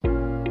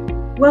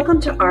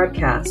Welcome to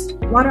Arbcast,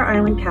 Water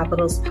Island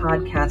Capital's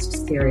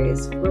podcast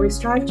series, where we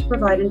strive to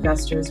provide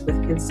investors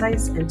with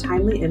concise and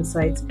timely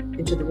insights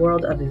into the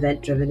world of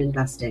event-driven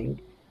investing.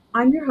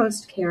 I'm your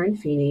host, Karen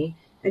Feeney,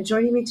 and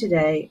joining me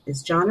today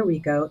is John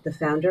Arrico, the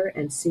founder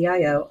and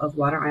CIO of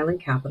Water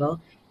Island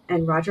Capital,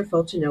 and Roger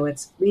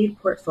Fultonowicz, lead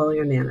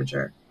portfolio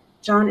manager.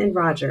 John and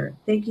Roger,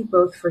 thank you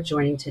both for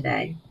joining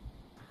today.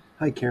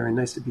 Hi, Karen.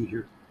 Nice to be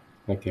here.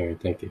 Hi, Karen.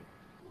 Thank you.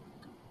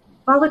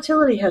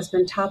 Volatility has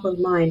been top of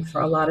mind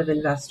for a lot of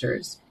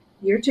investors.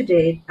 Year to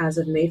date, as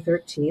of May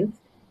 13th,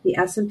 the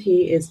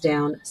S&P is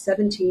down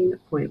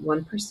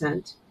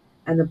 17.1%,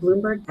 and the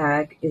Bloomberg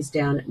Ag is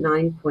down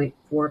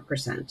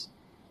 9.4%.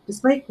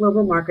 Despite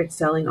global markets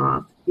selling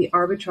off, the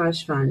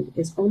Arbitrage fund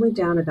is only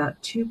down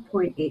about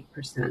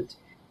 2.8%.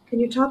 Can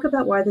you talk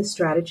about why this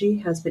strategy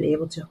has been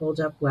able to hold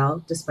up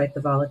well despite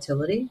the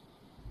volatility?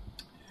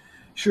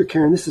 Sure,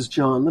 Karen. This is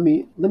John. Let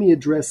me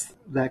address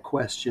that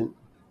question.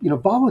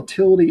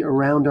 Volatility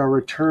around our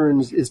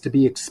returns is to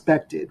be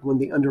expected when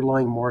the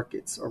underlying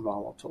markets are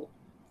volatile,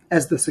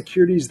 as the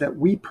securities that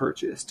we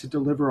purchase to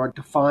deliver our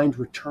defined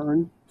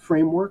return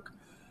framework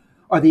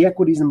are the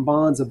equities and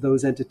bonds of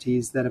those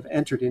entities that have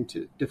entered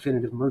into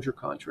definitive merger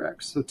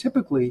contracts. So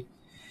typically,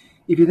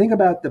 if you think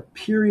about the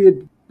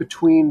period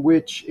between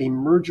which a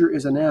merger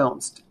is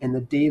announced and the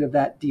date of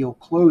that deal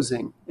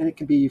closing, and it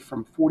can be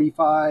from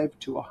 45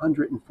 to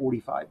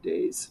 145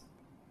 days.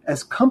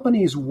 As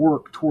companies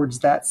work towards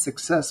that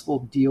successful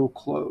deal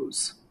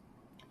close,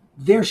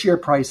 their share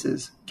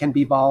prices can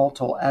be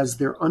volatile as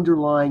their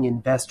underlying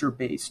investor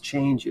base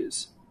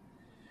changes.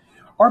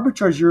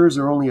 Arbitrageurs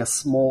are only a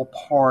small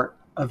part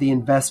of the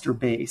investor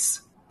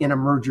base in a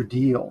merger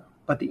deal,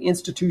 but the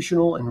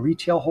institutional and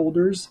retail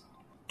holders,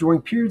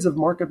 during periods of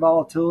market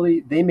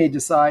volatility, they may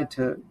decide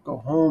to go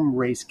home,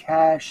 raise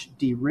cash,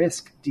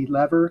 de-risk,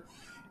 de-lever,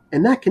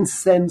 and that can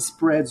send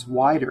spreads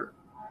wider.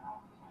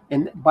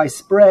 And by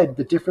spread,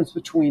 the difference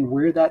between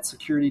where that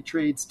security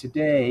trades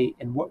today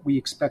and what we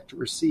expect to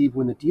receive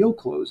when the deal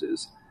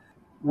closes,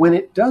 when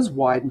it does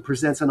widen,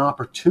 presents an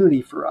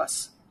opportunity for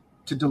us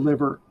to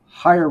deliver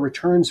higher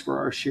returns for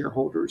our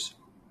shareholders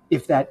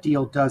if that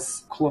deal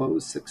does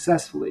close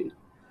successfully.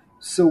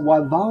 So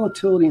while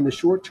volatility in the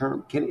short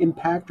term can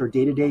impact our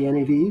day-to-day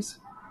NAVs,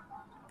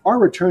 our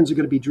returns are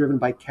going to be driven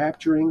by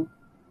capturing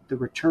the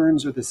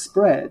returns or the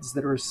spreads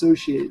that are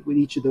associated with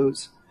each of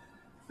those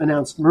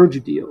announced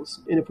merger deals.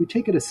 And if we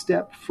take it a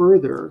step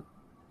further,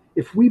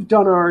 if we've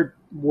done our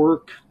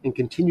work and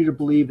continue to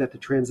believe that the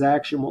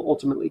transaction will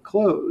ultimately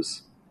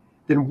close,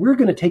 then we're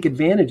going to take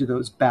advantage of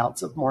those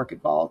bouts of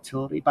market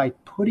volatility by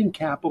putting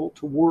capital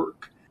to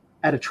work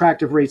at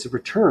attractive rates of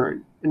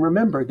return. And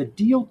remember, the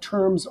deal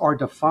terms are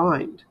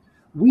defined.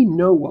 We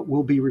know what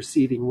we'll be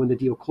receiving when the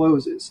deal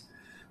closes.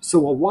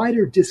 So a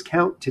wider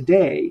discount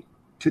today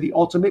to the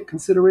ultimate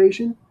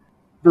consideration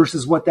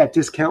versus what that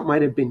discount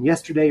might have been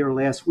yesterday or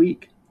last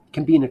week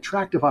can be an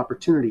attractive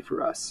opportunity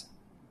for us.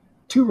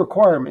 Two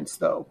requirements,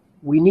 though.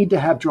 We need to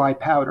have dry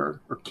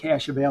powder or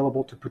cash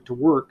available to put to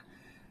work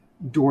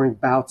during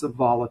bouts of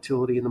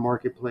volatility in the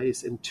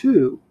marketplace. And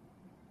two,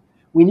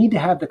 we need to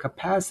have the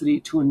capacity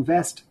to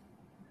invest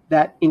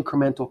that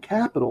incremental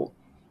capital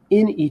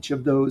in each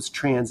of those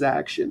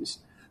transactions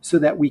so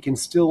that we can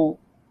still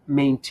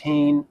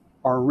maintain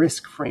our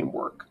risk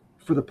framework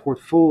for the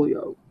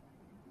portfolio.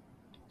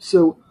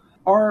 So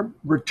our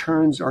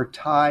returns are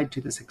tied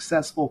to the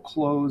successful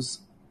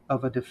close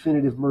of a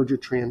definitive merger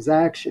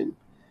transaction,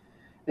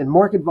 and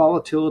market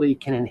volatility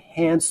can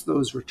enhance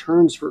those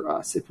returns for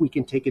us if we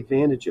can take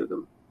advantage of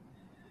them.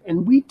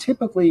 And we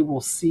typically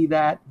will see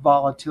that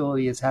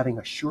volatility as having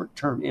a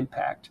short-term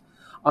impact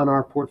on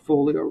our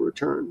portfolio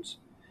returns.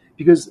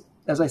 Because,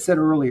 as I said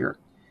earlier,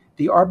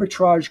 the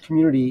arbitrage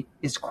community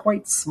is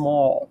quite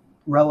small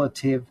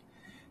relative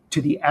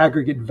to the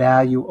aggregate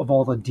value of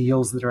all the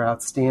deals that are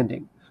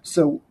outstanding.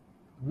 So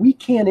we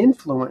can't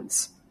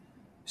influence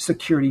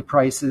security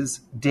prices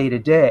day to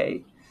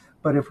day,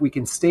 but if we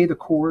can stay the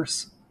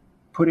course,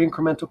 put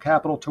incremental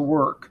capital to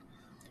work,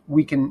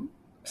 we can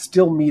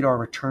still meet our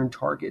return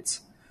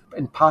targets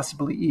and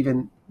possibly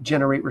even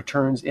generate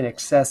returns in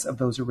excess of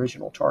those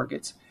original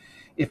targets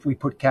if we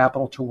put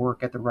capital to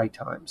work at the right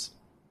times.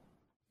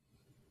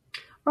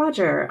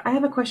 Roger, I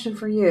have a question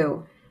for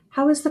you.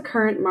 How is the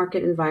current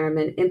market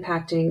environment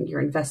impacting your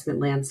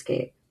investment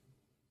landscape?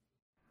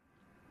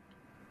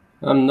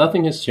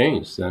 Nothing has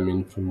changed.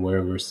 From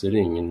where we're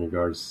sitting in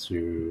regards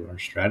to our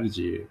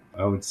strategy,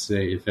 I would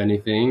say, if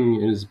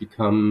anything, it has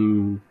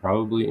become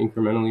probably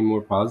incrementally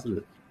more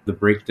positive. The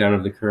breakdown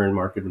of the current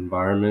market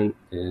environment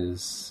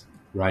is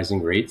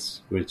rising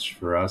rates, which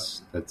for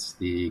us, that's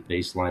the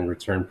baseline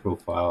return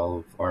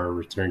profile of our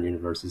return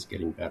universe is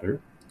getting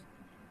better.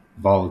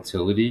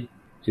 Volatility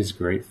is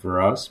great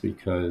for us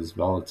because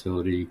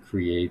volatility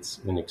creates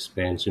an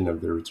expansion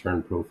of the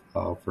return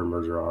profile for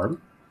merger arb.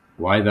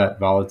 Why that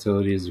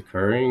volatility is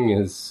occurring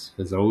has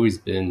always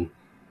been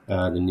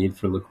the need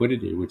for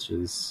liquidity, which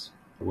is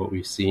what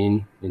we've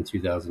seen in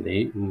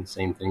 2008 and the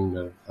same thing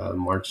of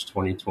March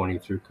 2020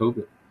 through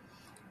COVID.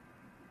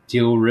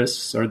 Deal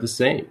risks are the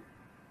same.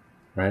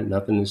 right?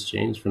 Nothing has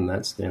changed from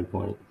that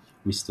standpoint.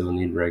 We still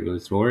need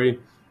regulatory.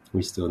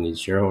 We still need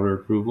shareholder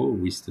approval.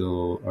 We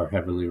still are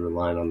heavily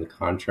reliant on the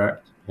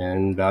contract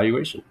and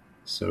valuation.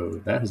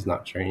 So that has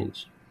not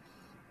changed.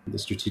 The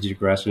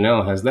strategic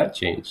rationale, has that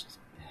changed?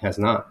 It has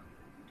not.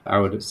 I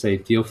would say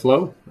deal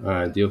flow.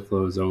 Deal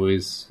flow is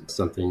always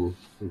something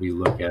we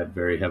look at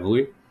very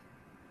heavily.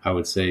 I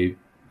would say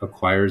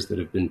acquirers that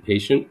have been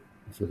patient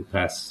for the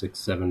past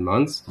 6-7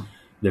 months,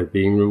 they're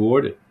being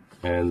rewarded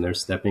and they're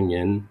stepping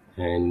in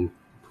and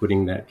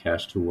putting that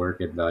cash to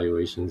work at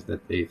valuations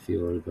that they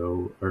feel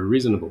are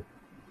reasonable.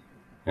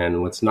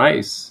 And what's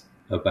nice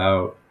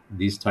about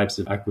these types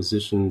of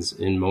acquisitions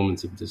in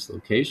moments of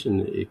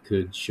dislocation, it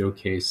could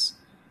showcase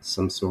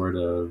some sort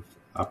of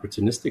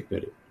opportunistic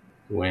bidding.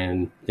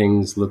 When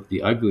things look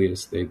the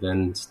ugliest, they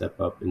then step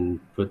up and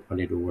put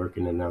money to work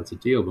and announce a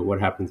deal. But what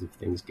happens if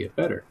things get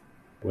better?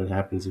 What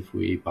happens if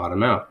we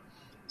bottom out?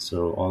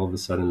 So all of a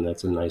sudden,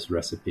 that's a nice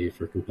recipe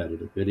for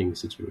competitive bidding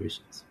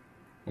situations.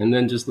 And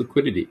then just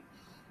liquidity,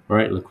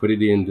 right?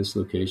 Liquidity in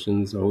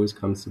dislocations always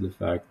comes to the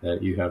fact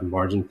that you have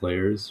margin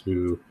players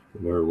who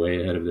were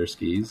way ahead of their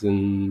skis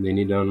and they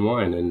need to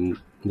unwind, and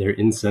they're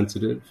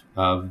insensitive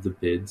of the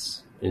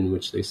bids in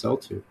which they sell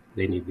to.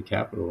 They need the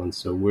capital. And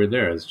so we're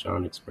there, as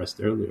John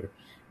expressed earlier.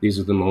 These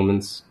are the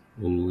moments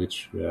in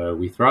which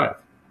we thrive.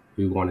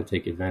 We want to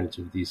take advantage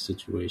of these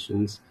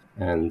situations,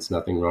 and it's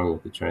nothing wrong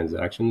with the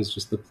transaction. It's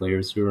just the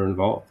players who are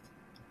involved.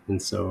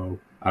 And so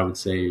I would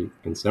say,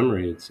 in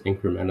summary, it's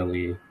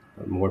incrementally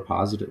more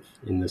positive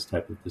in this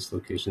type of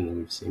dislocation than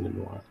we've seen in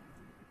a while.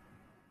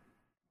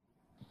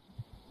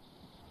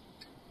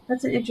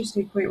 That's an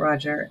interesting point,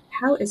 Roger.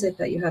 How is it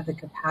that you have the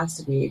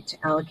capacity to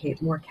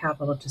allocate more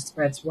capital to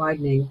spreads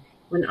widening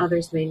when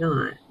others may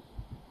not?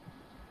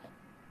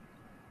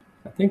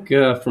 I think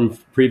from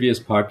previous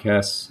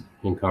podcasts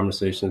and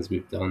conversations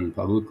we've done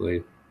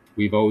publicly,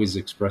 we've always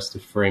expressed a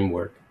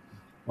framework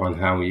on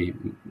how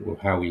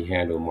we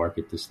handle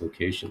market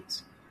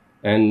dislocations.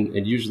 And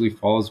it usually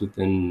falls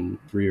within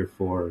 3 or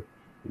 4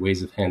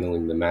 ways of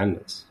handling the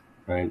madness,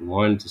 right?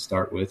 One, to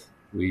start with,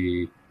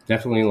 we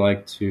definitely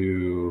like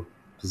to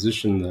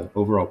position the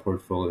overall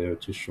portfolio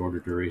to shorter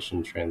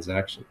duration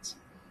transactions.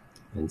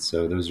 And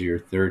so those are your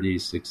 30,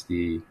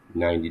 60,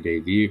 90-day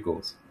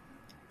vehicles.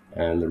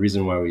 And the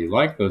reason why we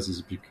like those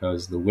is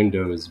because the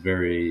window is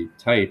very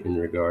tight in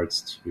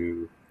regards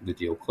to the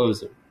deal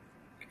closing.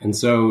 And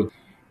so,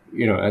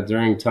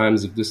 during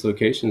times of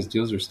dislocations,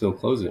 deals are still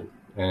closing.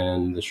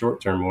 And the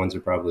short-term ones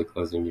are probably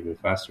closing even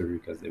faster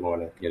because they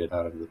want to get it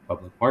out of the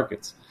public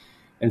markets.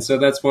 And so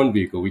that's one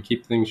vehicle. We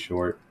keep things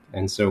short.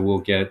 And so we'll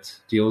get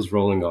deals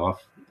rolling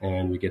off,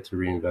 and we get to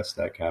reinvest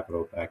that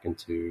capital back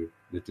into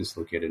the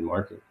dislocated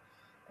market.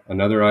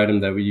 Another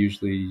item that we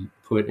usually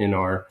put in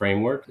our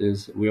framework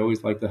is we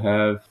always like to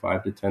have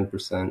 5 to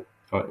 10%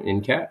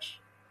 in cash,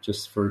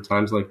 just for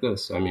times like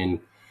this. I mean,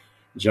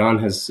 John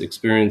has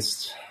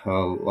experienced a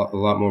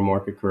lot more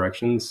market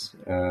corrections.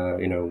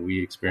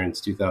 We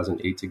experienced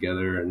 2008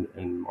 together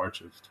and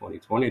March of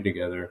 2020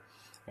 together.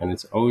 And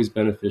it's always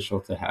beneficial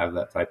to have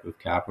that type of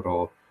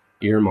capital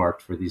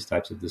earmarked for these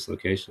types of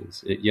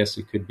dislocations. Yes,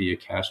 it could be a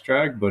cash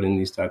drag, but in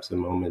these types of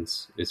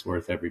moments, it's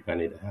worth every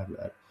penny to have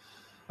that.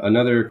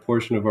 Another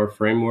portion of our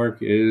framework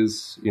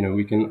is,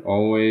 we can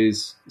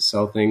always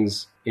sell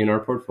things in our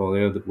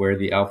portfolio where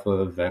the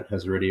alpha event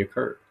has already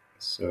occurred.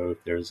 So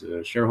if there's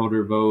a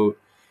shareholder vote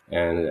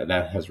and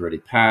that has already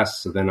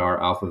passed, so then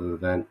our alpha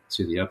event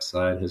to the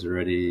upside has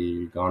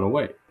already gone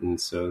away. And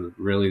so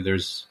really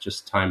there's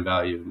just time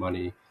value of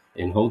money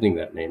in holding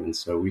that name. And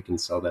so we can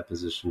sell that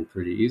position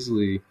pretty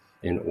easily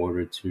in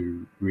order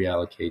to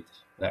reallocate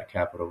that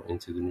capital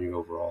into the new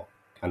overall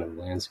kind of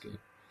landscape.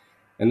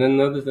 And then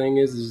another thing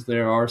is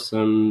there are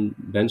some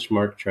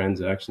benchmark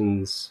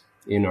transactions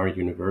in our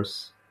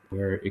universe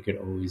where it could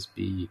always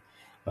be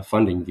a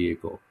funding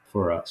vehicle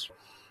for us.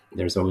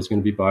 There's always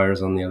going to be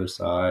buyers on the other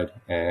side,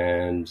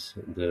 and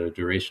the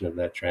duration of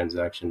that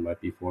transaction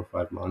might be 4 or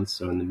 5 months.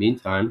 So in the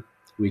meantime,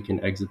 we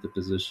can exit the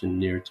position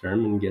near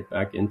term and get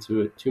back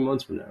into it 2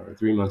 months from now or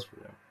 3 months from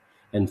now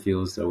and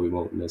feel as though we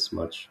won't miss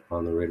much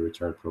on the rate of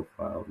return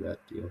profile of that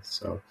deal.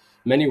 So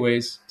many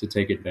ways to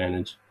take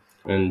advantage,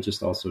 and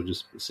just a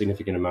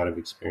significant amount of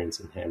experience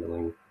in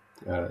handling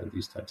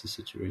these types of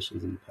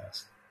situations in the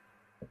past.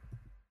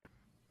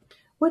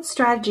 What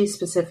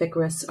strategy-specific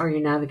risks are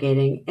you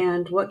navigating,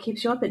 and what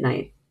keeps you up at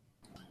night?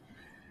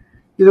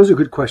 Yeah, those are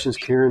good questions,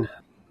 Karen.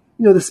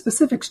 The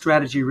specific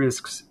strategy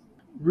risks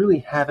really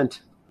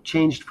haven't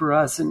changed for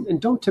us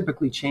and don't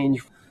typically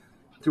change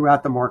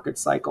throughout the market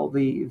cycle.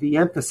 The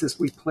emphasis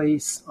we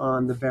place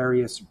on the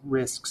various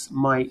risks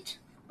might,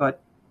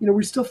 but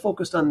we're still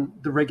focused on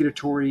the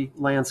regulatory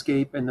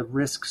landscape and the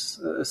risks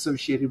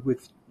associated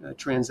with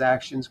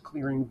transactions,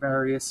 clearing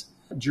various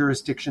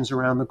jurisdictions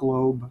around the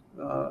globe,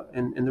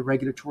 and the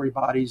regulatory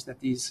bodies that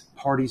these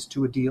parties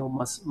to a deal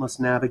must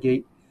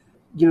navigate.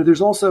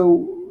 There's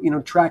also,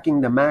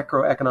 tracking the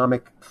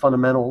macroeconomic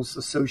fundamentals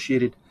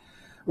associated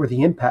or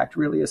the impact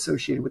really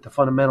associated with the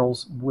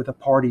fundamentals with the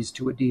parties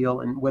to a deal,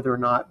 and whether or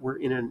not we're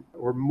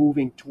or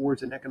moving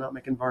towards an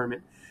economic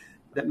environment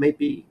that may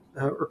be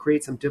or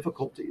create some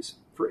difficulties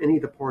for any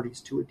of the parties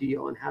to a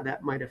deal, and how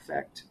that might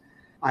affect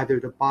either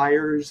the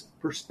buyer's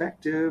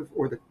perspective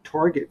or the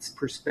target's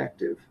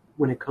perspective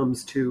when it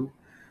comes to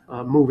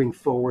moving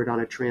forward on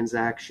a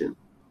transaction.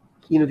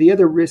 The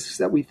other risks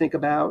that we think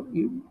about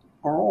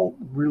are all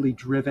really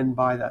driven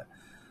by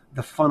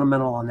the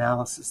fundamental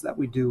analysis that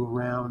we do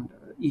around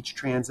each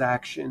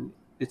transaction,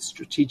 its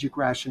strategic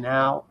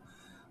rationale,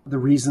 the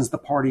reasons the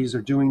parties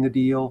are doing the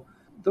deal.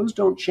 Those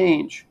don't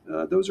change.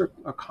 Those are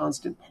a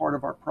constant part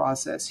of our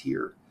process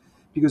here,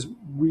 because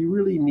we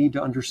really need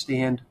to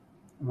understand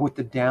what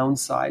the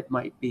downside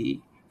might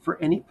be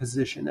for any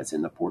position that's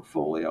in the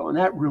portfolio, and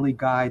that really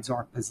guides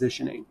our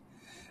positioning.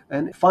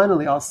 And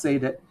finally, I'll say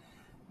that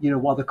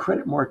while the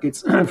credit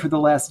markets for the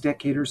last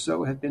decade or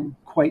so have been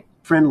quite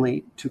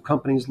friendly to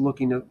companies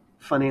looking to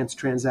finance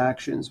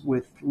transactions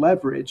with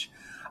leverage,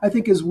 I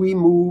think as we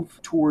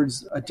move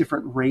towards a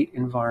different rate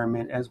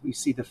environment, as we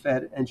see the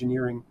Fed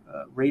engineering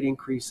rate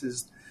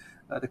increases,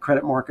 the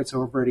credit markets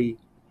already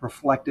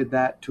reflected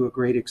that to a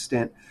great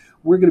extent.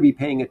 We're going to be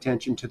paying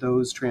attention to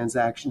those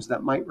transactions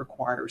that might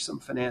require some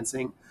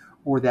financing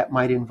or that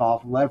might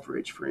involve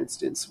leverage, for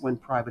instance, when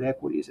private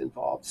equity is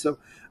involved. So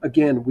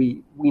again,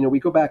 we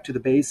go back to the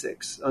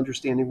basics,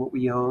 understanding what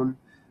we own,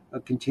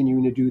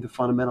 continuing to do the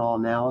fundamental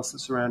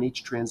analysis around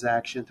each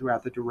transaction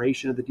throughout the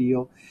duration of the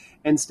deal,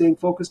 and staying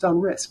focused on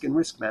risk and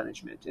risk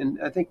management. And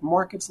I think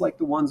markets like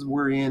the ones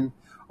we're in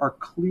are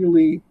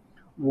clearly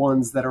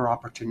ones that are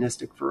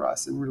opportunistic for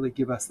us and really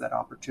give us that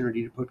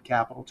opportunity to put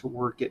capital to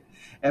work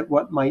at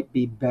what might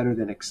be better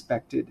than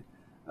expected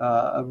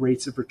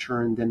rates of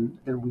return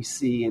than we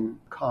see in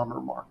calmer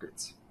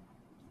markets.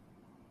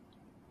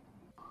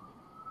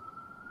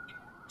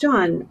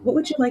 John, what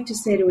would you like to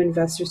say to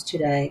investors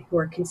today who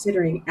are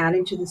considering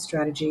adding to the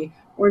strategy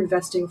or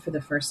investing for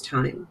the first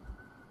time?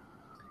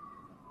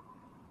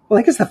 Well,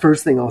 I guess the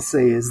first thing I'll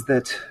say is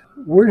that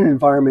we're in an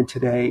environment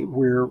today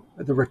where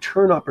the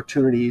return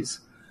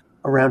opportunities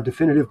around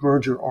definitive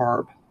merger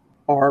arb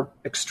are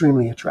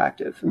extremely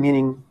attractive,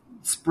 meaning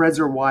spreads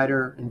are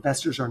wider,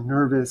 investors are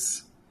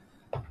nervous.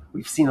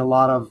 We've seen a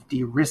lot of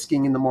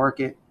de-risking in the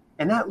market,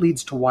 and that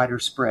leads to wider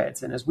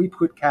spreads. And as we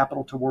put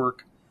capital to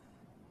work,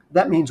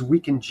 that means we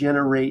can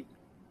generate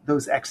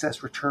those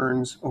excess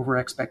returns over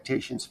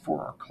expectations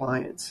for our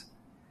clients.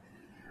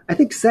 I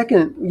think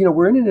second,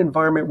 we're in an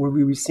environment where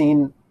we've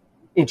seen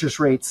interest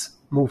rates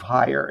move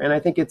higher. And I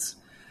think it's,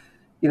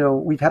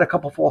 we've had a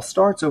couple false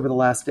starts over the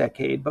last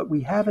decade, but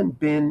we haven't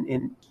been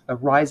in a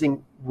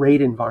rising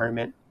rate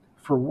environment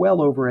for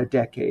well over a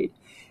decade.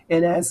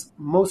 And as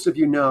most of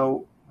you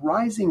know,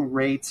 rising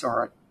rates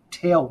are a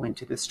tailwind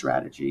to this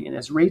strategy. And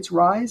as rates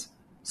rise,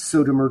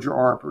 so do merger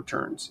arb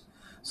returns.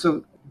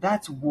 So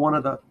that's one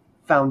of the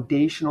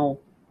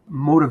foundational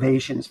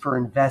motivations for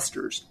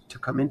investors to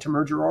come into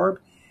merger arb.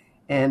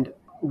 And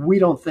we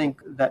don't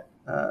think that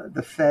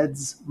the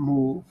Fed's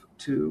move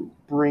to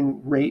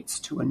bring rates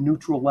to a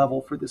neutral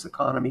level for this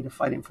economy to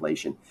fight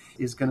inflation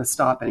is going to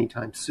stop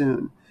anytime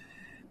soon.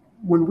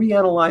 When we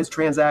analyze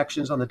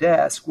transactions on the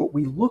desk, what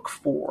we look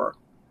for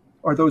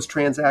are those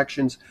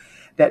transactions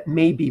that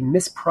may be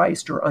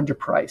mispriced or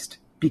underpriced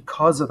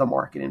because of the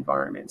market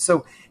environment.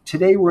 So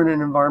today we're in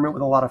an environment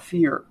with a lot of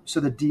fear. So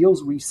the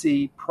deals we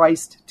see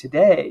priced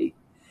today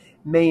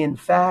may in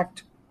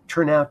fact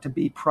turn out to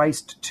be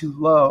priced too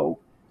low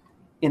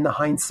in the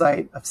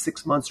hindsight of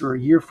 6 months or a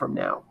year from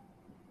now,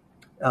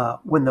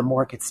 when the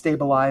market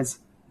stabilizes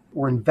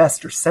or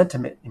investor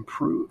sentiment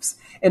improves.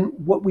 And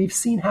what we've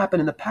seen happen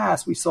in the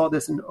past, we saw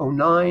this in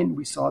 2009,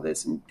 we saw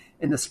this in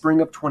the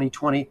spring of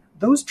 2020,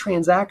 those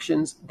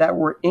transactions that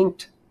were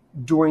inked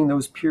during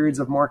those periods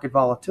of market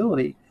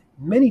volatility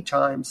many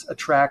times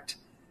attract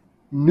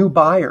new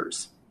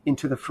buyers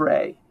into the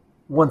fray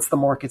once the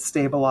market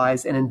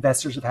stabilized and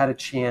investors have had a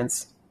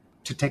chance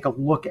to take a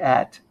look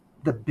at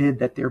the bid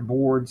that their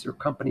boards or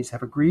companies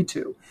have agreed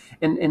to.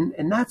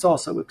 And that's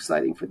also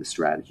exciting for the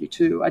strategy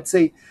too. I'd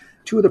say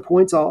two other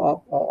points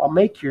I'll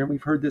make here, and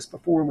we've heard this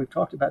before and we've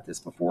talked about this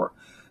before.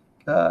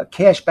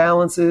 Cash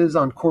balances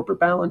on corporate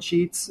balance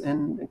sheets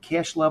and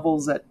cash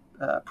levels at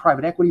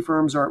private equity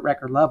firms are at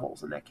record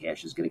levels, and that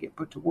cash is going to get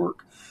put to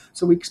work.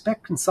 So we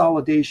expect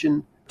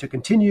consolidation to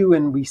continue,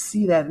 and we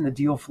see that in the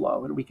deal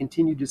flow, and we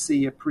continue to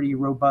see a pretty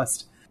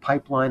robust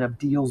pipeline of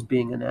deals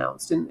being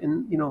announced.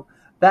 And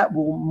that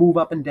will move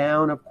up and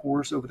down, of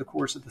course, over the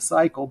course of the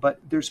cycle, but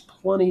there's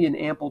plenty and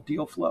ample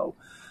deal flow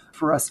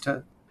for us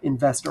to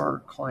invest our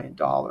client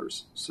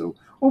dollars. So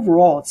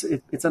overall, it's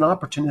an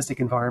opportunistic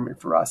environment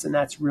for us, and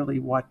that's really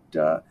what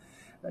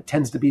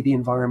tends to be the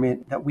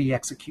environment that we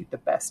execute the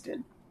best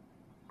in.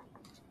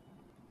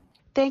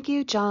 Thank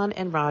you, John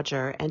and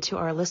Roger, and to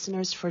our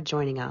listeners for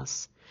joining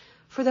us.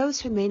 For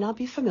those who may not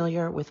be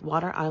familiar with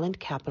Water Island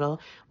Capital,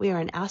 we are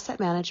an asset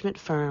management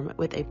firm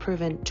with a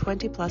proven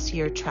 20-plus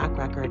year track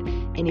record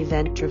in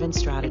event-driven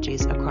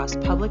strategies across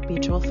public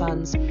mutual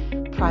funds,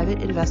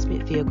 private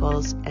investment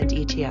vehicles, and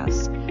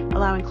ETFs,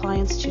 allowing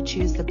clients to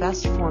choose the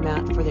best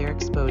format for their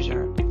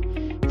exposure.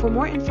 For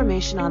more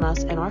information on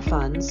us and our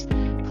funds,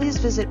 please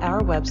visit our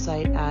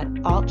website at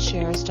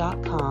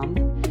altshares.com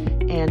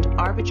and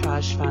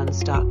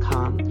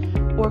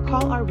arbitragefunds.com or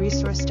call our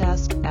resource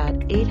desk at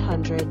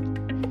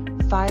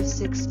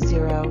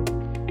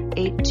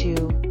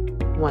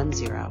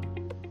 800-560-8210.